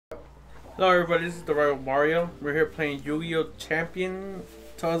Hello everybody, this is the Royal Mario. We're here playing Yu-Gi-Oh! Champion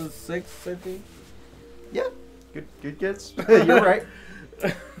 2006, I think. Yeah, good guess. You're right.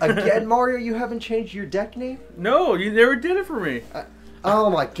 Again, Mario, you haven't changed your deck name? No, you never did it for me.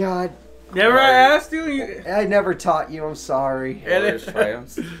 Oh my god. Never I asked you? I never taught you, I'm sorry. Warriors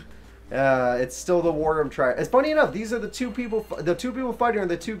Triumphs. It's still the Warrior Triumph. It's funny enough, these are the two people fighting are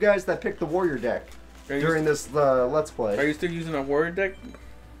the two guys that picked the Warrior deck during this Let's Play. Are you still using a Warrior deck?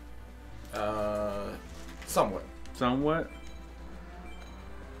 Somewhat. Somewhat?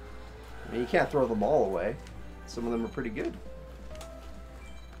 I mean, you can't throw them all away. Some of them are pretty good.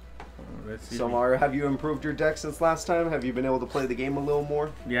 Let's see. So Mario, have you improved your deck since last time? Have you been able to play the game a little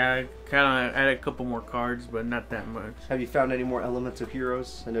more? Yeah, I kind of added a couple more cards, but not that much. Have you found any more elemental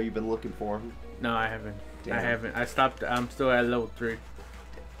heroes? I know you've been looking for them. No, I haven't. Damn. I haven't. I stopped. I'm still at level 3.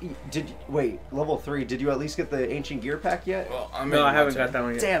 Wait, level 3? Did you at least get the ancient gear pack yet? Well, No, I haven't got that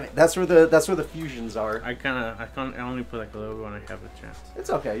one yet. Damn it! That's where the fusions are. I only put like a little when I have a chance. It's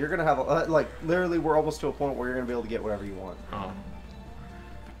okay. You're gonna have like literally we're almost to a point where you're gonna be able to get whatever you want. Oh.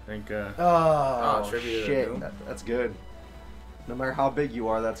 I think. Oh tribute to shit! Doom. That's good. No matter how big you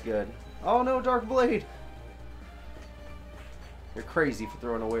are, that's good. Oh no, Dark Blade! You're crazy for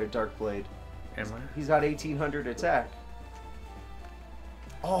throwing away a Dark Blade. Am I? He's got 1800 attack.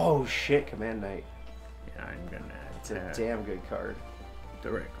 Oh shit, Command Knight. Yeah, I'm gonna It's a attack damn good card.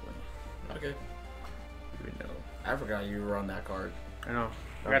 directly. Okay. Even though. I forgot you were on that card. I know.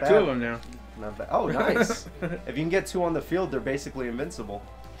 I Not got 2 bad. of them now. Not bad. Oh, nice. If you can get 2 on the field, they're basically invincible.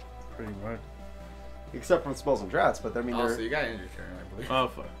 Pretty much. Except from spells and traps, but I mean, Oh, they're... so you got injured turn, I believe. Oh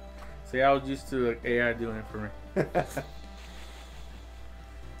fuck. See, I was used to like AI doing it for me.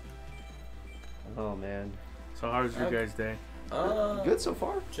 Oh man. So how was your guys' day? Good so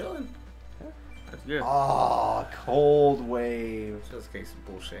far. Chilling. That's good. Oh, Cold Wave. Just in case some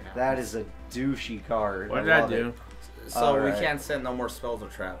bullshit happens. That is a douchey card. What did I love do? it. So we Alright. can't send no more spells or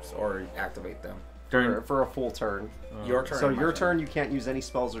traps or activate them. For a full turn. Your turn. So or my your turn, you can't use any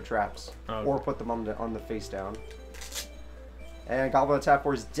spells or traps, Oh. or put them on the face down. And Goblin Attack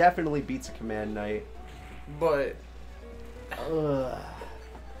Force definitely beats a Command Knight. But Ugh.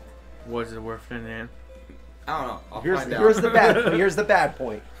 Was it worth it in the end? I don't know. I'll Here's find out. here's the bad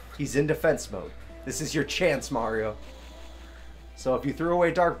point. He's in defense mode. This is your chance, Mario. So if you threw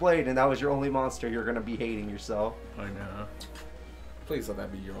away Dark Blade and that was your only monster, you're gonna be hating yourself. I know. Please let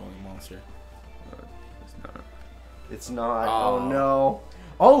that be your only monster. It's not. It's not. Oh. Oh no.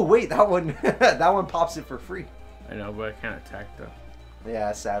 Oh wait, that one that one pops it for free. I know, but I can't attack though.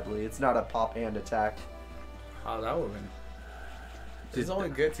 Yeah, sadly, it's not a pop and attack. Oh, that would've been. It's only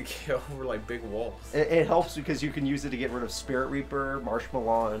good to get over like big walls. It helps because you can use it to get rid of Spirit Reaper,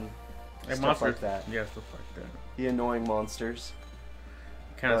 Marshmallow, Hey, stuff like that. Yeah, stuff like that. The annoying monsters.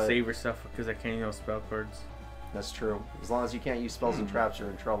 Kind of But- save yourself because I can't use spell cards. That's true. As long as you can't use spells and traps, you're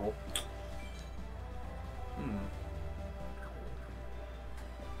in trouble.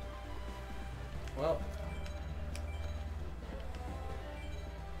 Well,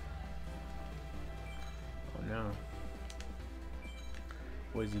 Oh no.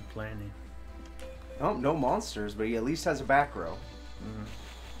 What is he planning? Oh, no monsters, but he at least has a back row. Mhm.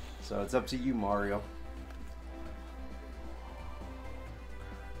 So it's up to you, Mario.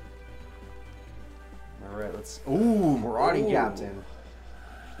 Alright, let's... Ooh, Marauding Ooh. Captain.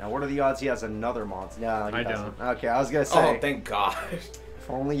 Now, what are the odds he has another monster? No, he I doesn't. don't. Okay, I was gonna say, oh, thank God. if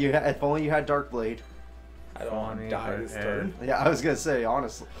only you had Dark Blade. I don't want to die this turn. Yeah, I was gonna say,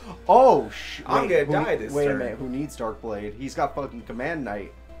 honestly. Oh, I'm gonna die this Wait turn. a minute, who needs Dark Blade? He's got fucking Command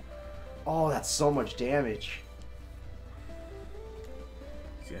Knight. Oh, that's so much damage.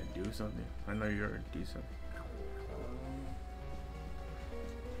 He's gonna do something. I know you're decent.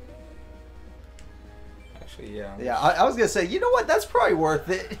 Actually, yeah. Yeah, I was gonna say, you know what? That's probably worth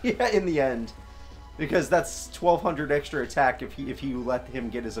it. Yeah, in the end, because that's 1200 extra attack if you let him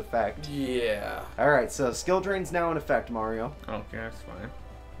get his effect. Yeah. All right, so skill drain's now in effect, Mario. Okay, that's fine.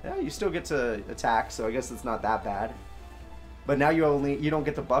 Yeah, you still get to attack, so I guess it's not that bad. But now you don't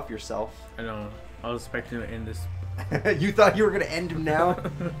get to buff yourself. I know. I was expecting to end this. You thought you were gonna end him now?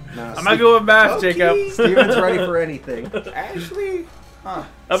 No, I'm not going with math, Okay. Jacob. Steven's ready for anything. Actually, huh.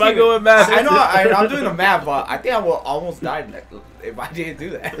 I'm not going with math. I know I'm doing the math, but I think I will almost die if I didn't do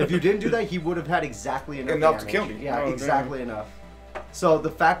that. If you didn't do that, he would have had exactly enough Enough to damage. kill me. Yeah, Oh, exactly enough. So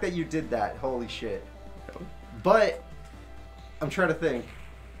the fact that you did that, holy shit. But I'm trying to think.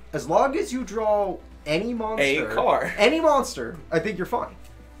 As long as you draw any monster, A card. any monster, I think you're fine.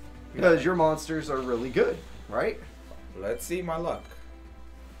 Because your monsters are really good, right? Let's see my luck.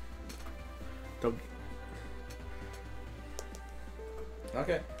 Don't-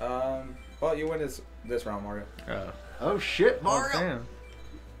 Okay. Well, you win this round, Mario. Oh shit, Oh, Mario! damn.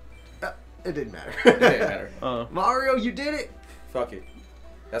 It didn't matter. It didn't matter. Mario, you did it! Fuck it.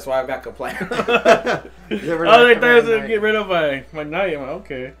 That's why I have backup plan. Get rid Oh, of I that thought I was command gonna knight. get rid of my knight. I'm like,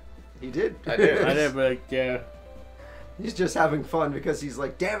 okay. He did. I did. I did, but like, yeah. He's just having fun because he's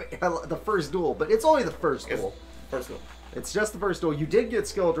like, damn it, the first duel. But it's only the first It's duel. first duel. It's just the first duel. You did get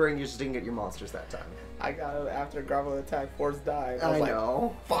skill drain, you just didn't get your monsters that time. I got it after Goblin attack, Force died. I was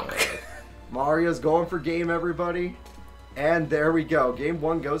know. Fuck. Mario's going for game, everybody. And there we go. Game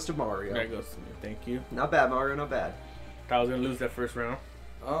 1 goes to Mario. That goes to me. Thank you. Not bad, Mario, not bad. Thought I was gonna lose that first round.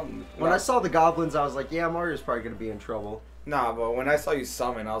 When I saw the goblins, I was like, yeah, Mario's probably going to be in trouble. Nah, but when I saw you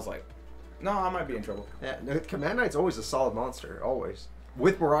summon, I was like, no, I might be in trouble. Yeah, no, Command Knight's always a solid monster, always.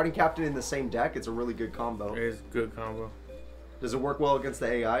 With Marauding Captain in the same deck, it's a really good combo. It is a good combo. Does it work well against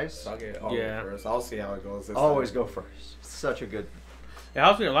the AIs? I'll get it Yeah. first. I'll see how it goes. This Always time. go first. Such a good... It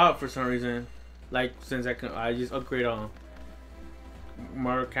helps me a lot for some reason. Like since I just upgrade on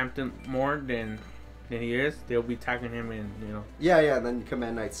Mario Captain more than he is, they'll be attacking him and Yeah, and then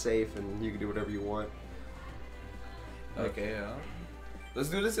Command Knight's safe, and you can do whatever you want. Okay, let's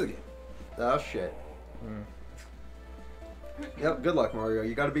do this again. Oh, shit. Mm. Yep, good luck, Mario.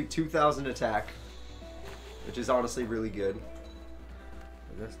 You gotta beat 2,000 attack, which is honestly really good.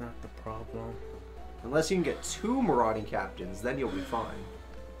 But that's not the problem. Unless you can get 2 Marauding Captains, then you'll be fine.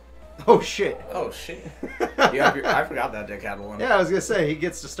 Oh, shit. Oh shit! I forgot that deck had one. Yeah, I was gonna say, he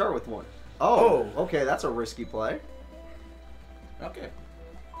gets to start with one. Oh, okay, that's a risky play. Okay.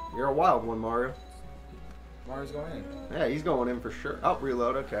 You're a wild one, Mario. Mario's going in. Yeah, he's going in for sure. Oh,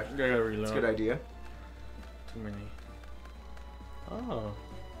 reload, okay. I gotta reload. That's a good idea. Too many. Oh.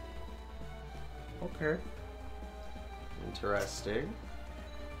 Okay. Interesting.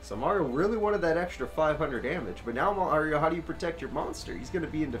 So Mario really wanted that extra 500 damage, but now Mario, how do you protect your monster? He's going to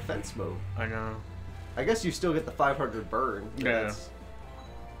be in defense mode. I know. I guess you still get the 500 burn. Yeah.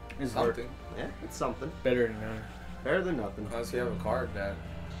 It's Something. Yeah, it's something. better than that. Better than nothing. Unless you have a card that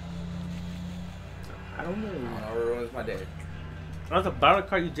I don't I know. don't know, ruins my day. I was about to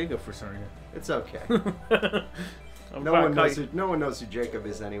call you Jacob for some reason. It's okay. I'm No about one to call knows you- who, no one knows who Jacob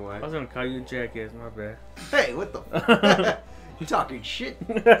is anyway. I was gonna call you Jackass, my bad. Hey, what the? You talking shit?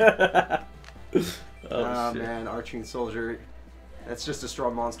 Oh, shit. Man, Arching Soldier. That's just a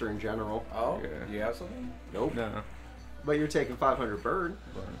strong monster in general. Oh, Yeah. you have something? Nope. No. But you're taking 500 burn.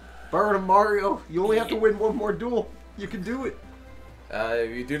 Burn him, Mario. You only have to win one more duel. You can do it.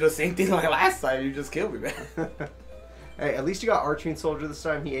 If you do the same thing like last time, you just killed me, man. Hey, at least you got Arching Soldier this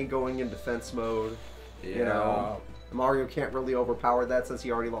time. He ain't going in defense mode. You know, Mario can't really overpower that since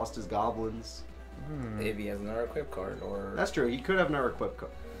he already lost his goblins. Maybe he has another equip card, or That's true. He could have another equip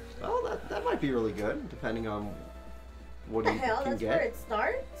card. Well, that might be really good, depending on what What he the hell? can That's where get. it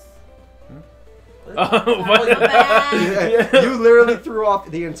starts? Oh, what? My bad. Yeah, you literally threw off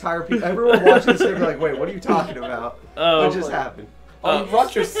the entire people. Everyone watching this game be like, wait, what are you talking about? Oh, What just happened? oh, you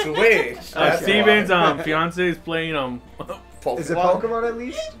brought your Switch. That's Steven's why. fiance is playing Pokemon. Is it Pokemon at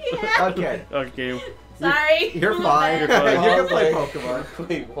least? Yeah. Okay. Okay. Sorry. You're My fine. bad. You can play Like- Pokemon.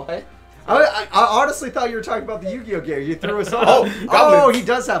 Wait, what? I honestly thought you were talking about the Yu-Gi-Oh game. You threw us off. Oh, Oh, goblins. he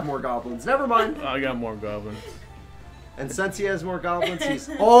does have more goblins. Never mind. I got more goblins. And since he has more goblins, he's...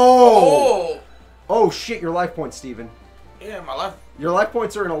 Oh! Oh! Oh, shit, your life points, Steven. Yeah, my life. Your life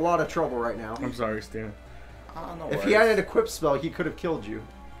points are in a lot of trouble right now. I'm sorry, Steven. I don't know. If he had an equip spell, he could have killed you.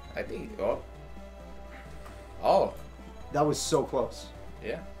 I think. Oh, That was so close.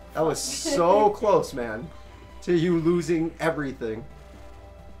 yeah. That was so close, man. To you losing everything.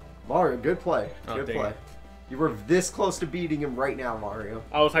 Mario, good play. Oh, Good dang play. it. You were this close to beating him right now, Mario.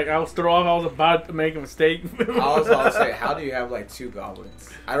 I was thrown off. I was about to make a mistake. I was about to say, how do you have like 2 goblins?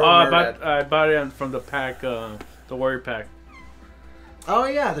 I don't I remember that. bought it from the pack, the warrior pack. Oh,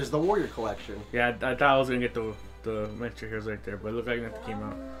 yeah, there's the Warrior Collection. Yeah, I thought I was gonna get the miniature heroes right there, but it looked like nothing came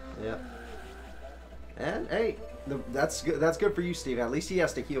out. Yeah. And, hey, that's good. That's good for you, Steve. At least he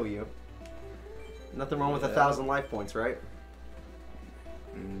has to heal you. Nothing wrong with Yeah. 1,000 life points, right?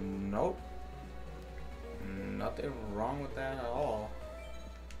 Nope. Nothing wrong with that at all.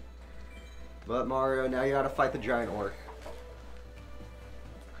 But, Mario, now you gotta fight the giant orc.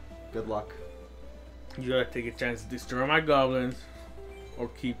 Good luck. You gotta take a chance to destroy my goblins, or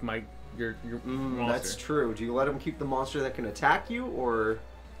keep your monster. That's true. Do you let him keep the monster that can attack you, or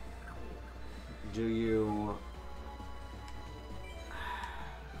do you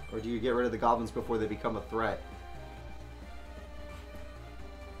get rid of the goblins before they become a threat?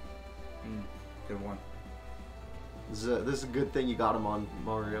 Good one. This is a good thing you got him on,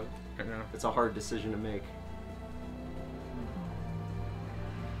 Mario. I know. It's a hard decision to make.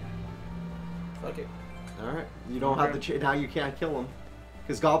 Fuck it. All right. You don't have the now. You can't kill him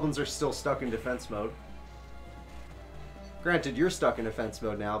because goblins are still stuck in defense mode. Granted, you're stuck in defense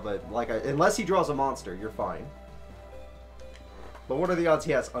mode now, but unless he draws a monster, you're fine. But what are the odds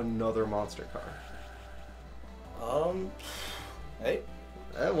he has another monster card? Hey.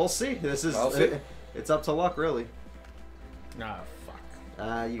 We'll see. This is it's up to luck, really. Nah,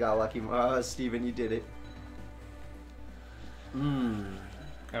 fuck. You got lucky, Steven. You did it. I don't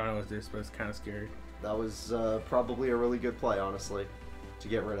know what's this, but it's kind of scary. That was probably a really good play, honestly, to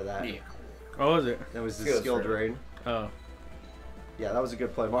get rid of that. Yeah. What was it? That was the skill drain. Oh. Yeah, that was a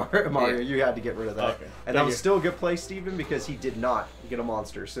good play, Mario. Yeah. You had to get rid of that. Okay. And that was still a good play, Steven, because he did not get a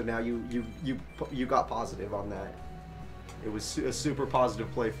monster. So now you got positive on that. It was a super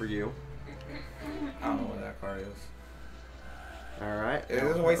positive play for you. I don't know what that card is. All right. It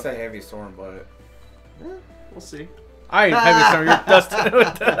doesn't waste a heavy storm, but We'll see. I ain't heavy storm. You're dusting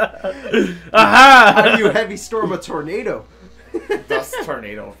with that. Aha! How do you heavy storm a tornado? dust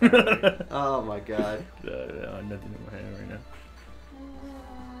tornado. Apparently. Oh my god. Nothing in my hand right now.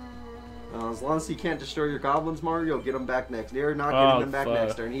 As long as he can't destroy your goblins, Mario, get them back next. They're not getting them back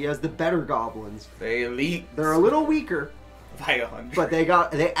next turn. He has the better goblins. They elite. They're a little weaker, by 100. but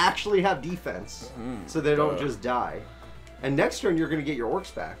they actually have defense, so they don't just die. And next turn you're going to get your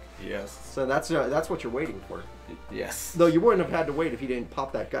orcs back. Yes. So that's what you're waiting for. Yes. Though you wouldn't have had to wait if you didn't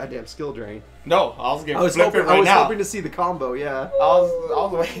pop that goddamn skill drain. No, I was gonna I was flip hoping, it right now. hoping to see the combo. Yeah. I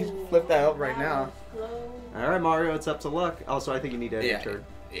was waiting to flip that up right now. All right, Mario, it's up to luck. Also, I think you need to end your Yeah. turn.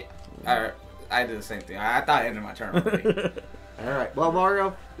 Yeah. Alright. I did the same thing. I thought I ended my turn already. All right. Well,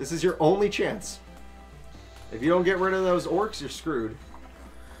 Mario, this is your only chance. If you don't get rid of those orcs, you're screwed.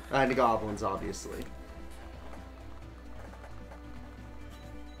 And the goblins, obviously.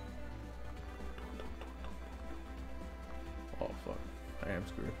 Oh, fuck. I am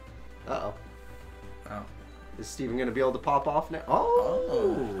screwed. Uh-oh. Oh. Is Steven going to be able to pop off now?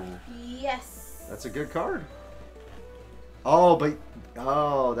 Oh! Yes. That's a good card. Oh, but...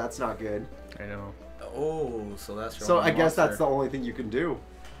 Oh, that's not good. I know. Oh, so that's your So only I guess monster. that's the only thing you can do.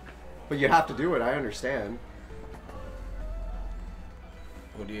 But you have to do it, I understand.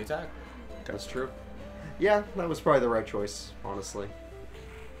 Who do you attack? That's true. Yeah, that was probably the right choice, honestly.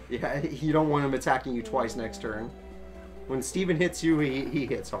 Yeah, you don't want him attacking you twice next turn. When Steven hits you, he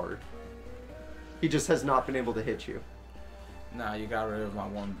hits hard. He just has not been able to hit you. Nah, you got rid of my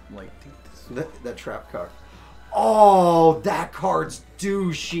one, like... That trap card. Oh, that card's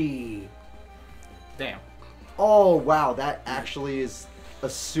douchey. Damn. Oh, wow, that actually is a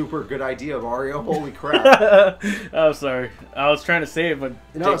super good idea, Mario. Holy crap. I'm sorry. I was trying to say it, but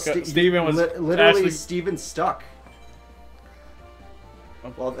No, Steven was literally actually... Steven's stuck.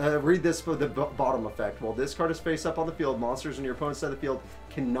 Well, read this for the bottom effect. While this card is face up on the field, monsters on your opponent's side of the field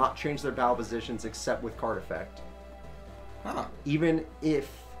cannot change their battle positions except with card effect. Huh. Even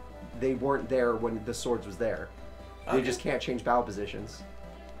if they weren't there when the swords was there. They just can't change battle positions.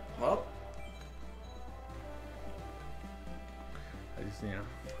 Well... I just, you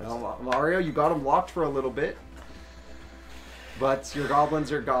know... Mario, you got them locked for a little bit. But your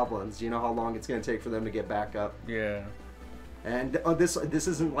goblins are goblins. You know how long it's going to take for them to get back up. Yeah. And this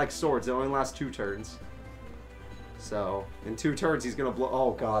isn't like swords. It only lasts 2 turns. So, in 2 turns, he's going to blow...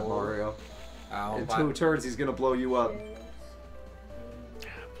 Oh, God, Mario. In 2 turns, he's going to blow you up.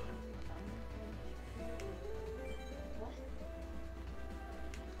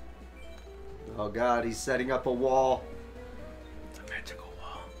 Oh, God, he's setting up a wall. It's a magical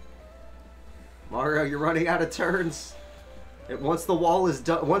wall. Mario, you're running out of turns. Once the wall is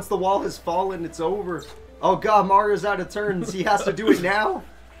done, once the wall has fallen, it's over. Oh God, Mario's out of turns. He has to do it now.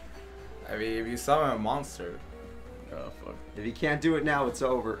 I mean, if you summon a monster... Oh, fuck. If he can't do it now, it's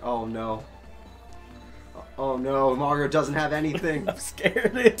over. Oh no. Oh no, Mario doesn't have anything. I'm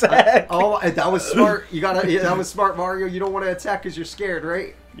scared to attack. Oh, that was smart. You gotta. Yeah, that was smart, Mario. You don't want to attack because you're scared,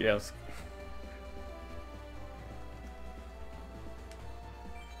 right? Yes.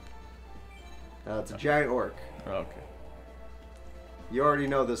 It's a giant orc. Okay. You already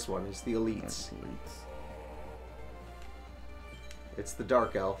know this one. It's the elites. It's the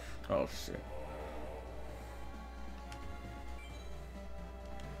dark elf. Oh, shit.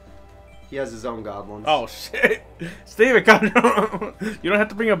 He has his own goblins. Oh, shit. Steven, come on. You don't have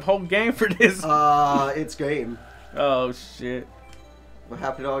to bring up whole game for this. It's game. Oh, shit. What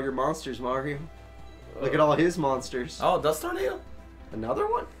happened to all your monsters, Mario? Look at all his monsters. Oh, Dust Tornado? Another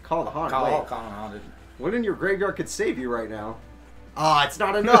one? Call the Haunted. Call Wait. Haunted. What in your graveyard could save you right now? Ah, it's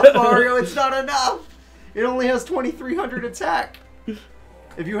not enough, Mario. It's not enough. It only has 2,300 attack.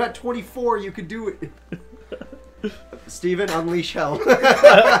 If you had 24, you could do it. Steven, unleash hell.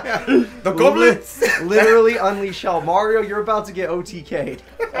 The Goblins. Literally unleash hell. Mario, you're about to get OTK'd.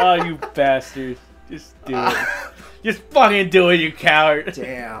 Oh, you bastard. Just do it. Just fucking do it, you coward.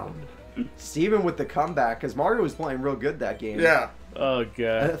 Damn. Steven with the comeback, because Mario was playing real good that game. Yeah. Oh,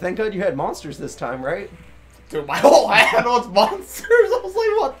 God. Thank God you had monsters this time, right? Dude, my whole hand was monsters. I was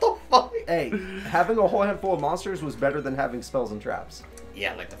like, what the fuck? Hey, having a whole handful of monsters was better than having spells and traps.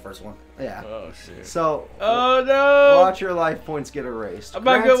 Yeah, like the first one. Yeah. Oh, shit. So, Oh, no. watch your life points get erased. I'm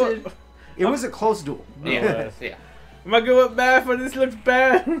not good Granted, with... it was a close duel. Yeah. Yeah. Am I good with math for this looks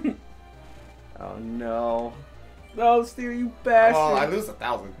bad? Oh, no. No, Steve, you bastard. Oh, I lose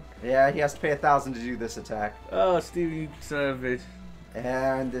 1,000. Yeah, he has to pay 1,000 to do this attack. Oh, Steve, you son of a bitch.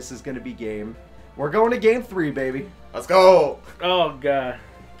 And this is going to be game. We're going to game 3, baby. Let's go. Oh, God.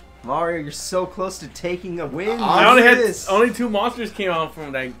 Mario, you're so close to taking a win. I only had Yes. only 2 monsters came out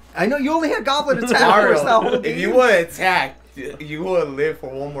from that. I know you only had Goblin attack Mario, first that whole game. if you would attack, you would live for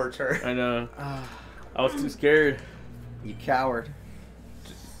one more turn. I know. I was too scared. You coward.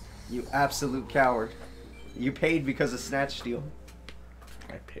 You absolute coward. You paid because of Snatch Steal.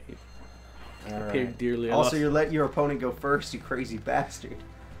 I paid. All I right. paid dearly. I Also, lost. you let your opponent go first, you crazy bastard.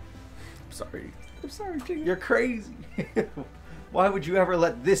 Sorry. I'm sorry, Jiggy. You're crazy. Why would you ever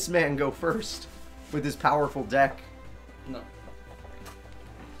let this man go first with his powerful deck? No.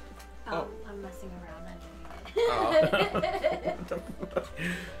 Oh, I'm messing around. I didn't do it.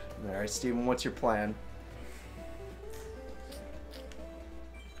 All right, Steven, what's your plan?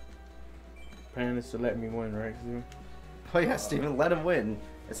 Plan is to let me win, right, Steve? Oh yeah, Steven, let him win.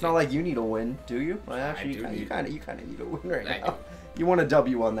 It's not like you need a win, do you? Well, I actually, do you kind of need a win right I now. do. You want a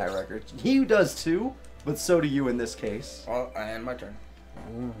W on that record. He does too, but so do you in this case. Oh, and my turn.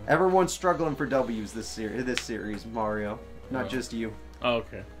 Everyone's struggling for W's this series, Mario. Not just you. Oh,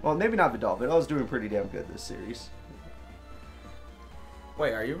 okay. Well, maybe not Vidal. Vidal's doing pretty damn good this series.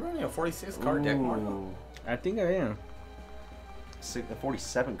 Wait, are you running a 46 card deck, Mario? Ooh. I think I am. A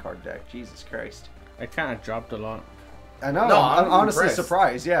 47 card deck. Jesus Christ. I kind of dropped a lot. I know. No, I'm honestly impressed.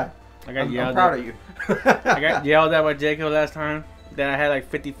 surprised. Yeah. I got I'm yelled proud at. of you. I got yelled at by Jacob last time. Then I had like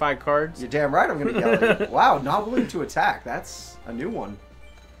 55 cards. You're damn right I'm going to yell at you. Wow, not willing to attack. That's a new one.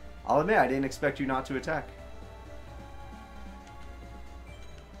 I'll admit, I didn't expect you not to attack.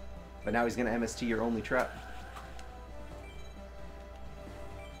 But now he's going to MST your only trap.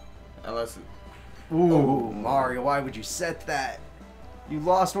 Unless... Ooh, Mario, why would you set that? You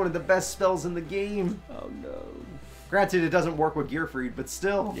lost one of the best spells in the game. Oh no. Granted, it doesn't work with Gearfried, but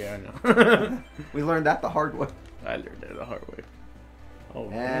still. Yeah, I know. We learned that the hard way. I learned that the hard way. Oh,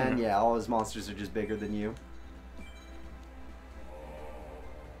 And yeah, all his monsters are just bigger than you.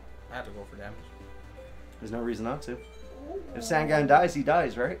 I had to go for damage. There's no reason not to. If Sangan dies, he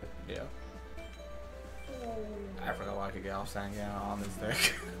dies, right? Yeah. I forgot I could get off Sangan on this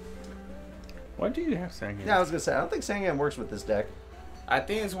deck. Why do you have Sangan? Yeah, I was going to say, I don't think Sangan works with this deck. I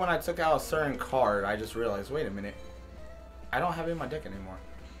think it's when I took out a certain card, I just realized, wait a minute. I don't have it in my deck anymore.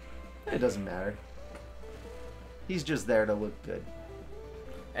 It doesn't matter. He's just there to look good.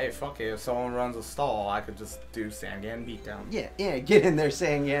 Hey, fuck it. If someone runs a stall, I could just do Sangan beatdown. Yeah, get in there,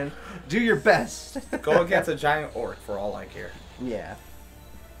 Sangan. Do your best. Go against a giant orc for all I care. Yeah.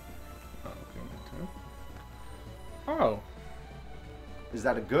 Oh, okay, my turn. Oh, Is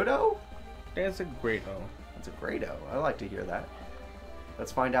that a good O? that's a great O. That's a great O. I like to hear that.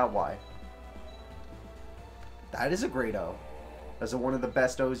 Let's find out why. That is a great O. That's one of the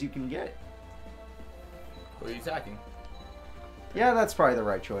best O's you can get. Who are you attacking? Yeah, that's probably the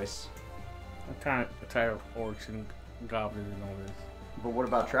right choice. I'm tired of orcs and goblins and all this. But what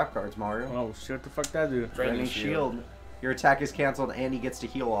about trap cards, Mario? Oh shit, what the fuck that do? Draining shield. Your attack is canceled and he gets to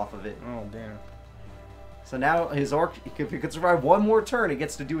heal off of it. Oh damn. So now his orc, if he could survive one more turn, it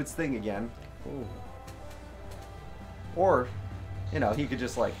gets to do its thing again. Ooh. Or, you know, he could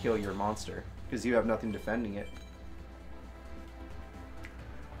just like heal your monster because you have nothing defending it.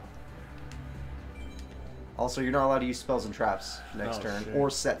 Also, you're not allowed to use spells and traps next Oh, turn, shit. or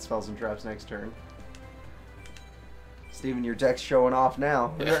set spells and traps next turn. Steven, your deck's showing off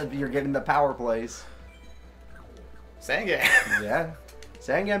now. Yeah. You're getting the power plays. Sangan! Yeah.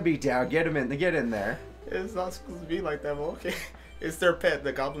 Sangan beat down. Get him in. Get in there. It's not supposed to be like that, but okay. It's their pet,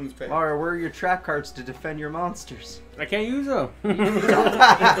 the Goblin's pet. Mario, where are your trap cards to defend your monsters? I can't use them.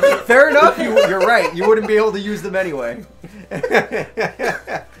 Fair enough. You're right. You wouldn't be able to use them anyway.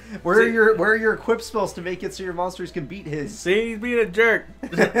 Where are your equip spells to make it so your monsters can beat his? See, he's being a jerk. I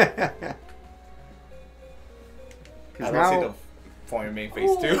Because don't see now, the point of main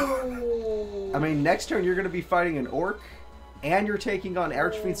phase 2. I mean, next turn you're going to be fighting an orc, and you're taking on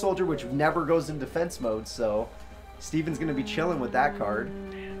Archfiend Soldier, which never goes in defense mode. So Steven's gonna be chilling with that card.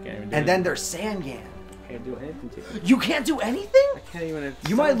 Can't even do And then there's Sangan. can't do anything to it. You can't do anything? I can't even.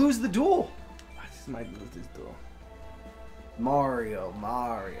 You might lose the duel. I just might lose this duel. Mario.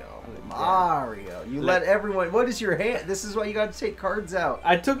 You Let- let everyone. What is your hand? This is why you gotta take cards out.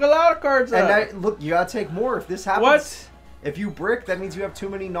 I took a lot of cards out. And look, you gotta take more if this happens. What? If you brick, that means you have too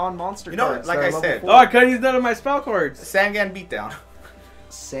many non-monster You know, cards. like that are I level said- 4. Oh, I couldn't use none of my spell cards. Sangan beatdown.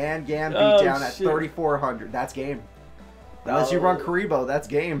 Sangan Oh, beatdown at shit. 3,400. That's game. Unless you run Karibo, that's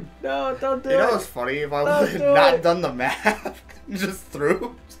game. No, don't do You it. know what's funny? If I Don't would do have not it. done the math, just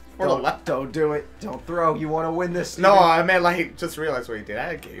threw for the left. Don't do it. Don't throw. You want to win this. No, Steven. I meant like just realized what he did. I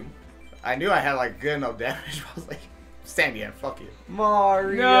had a game. I knew I had like good enough damage. But I was like, Sangan, fuck you.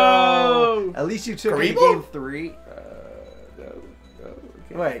 Mario. No. At least you took it in Karibo? game 3. No,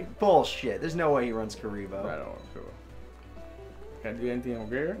 can't. Wait, bullshit. There's no way he runs Karibo. I don't want to. Can't do anything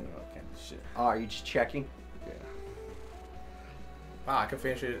over here? No, I can't do shit. Oh, are you just checking? Yeah. Wow, I can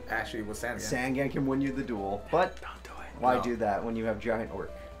finish it actually with Sangan. Sangan can win you the duel. But Don't do it. why No. do that when you have Giant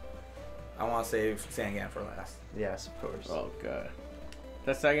Orc? I want to save Sangan for last. Yes, of course. Oh, God.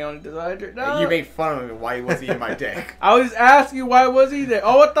 That's not going to decide. No. You made fun of me why he wasn't in my deck. I was asking you why was he there?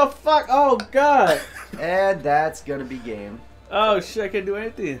 Oh, what the fuck? Oh, God. And that's going to be game. Oh, shit. I can't do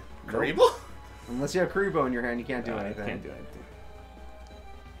anything. Karibo? Unless you have Karibo in your hand, you can't do No, anything. I can't do anything.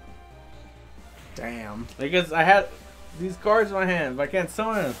 Damn. Because I had these cards in my hand, but I can't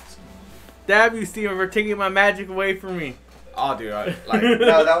summon them. Damn you, Steven, for taking my magic away from me. Oh, dude, like,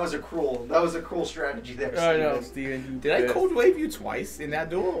 No, that was a cruel strategy there, I know, Steven. Steven. You did I bitch. cold wave you twice in that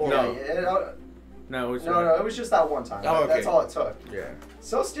duel? Or? No. No, No, it's no, it was just that one time. Oh, okay. That's all it took. Yeah.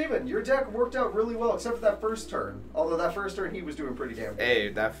 So, Steven, your deck worked out really well, except for that first turn. Although that first turn, he was doing pretty damn good. Hey,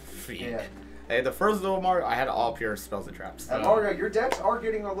 that feat. Yeah. Hey, the first duel Mario, I had all pure spells and traps. And Mario, your decks are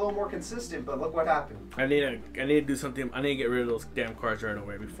getting a little more consistent, but look what happened. I need to do something. I need to get rid of those damn cards right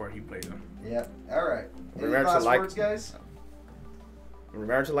away before he plays them. Yeah. All right. Any Remember to last like- words, guys?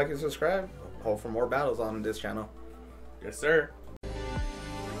 Remember to like and subscribe. Hope for more battles on this channel. Yes, sir.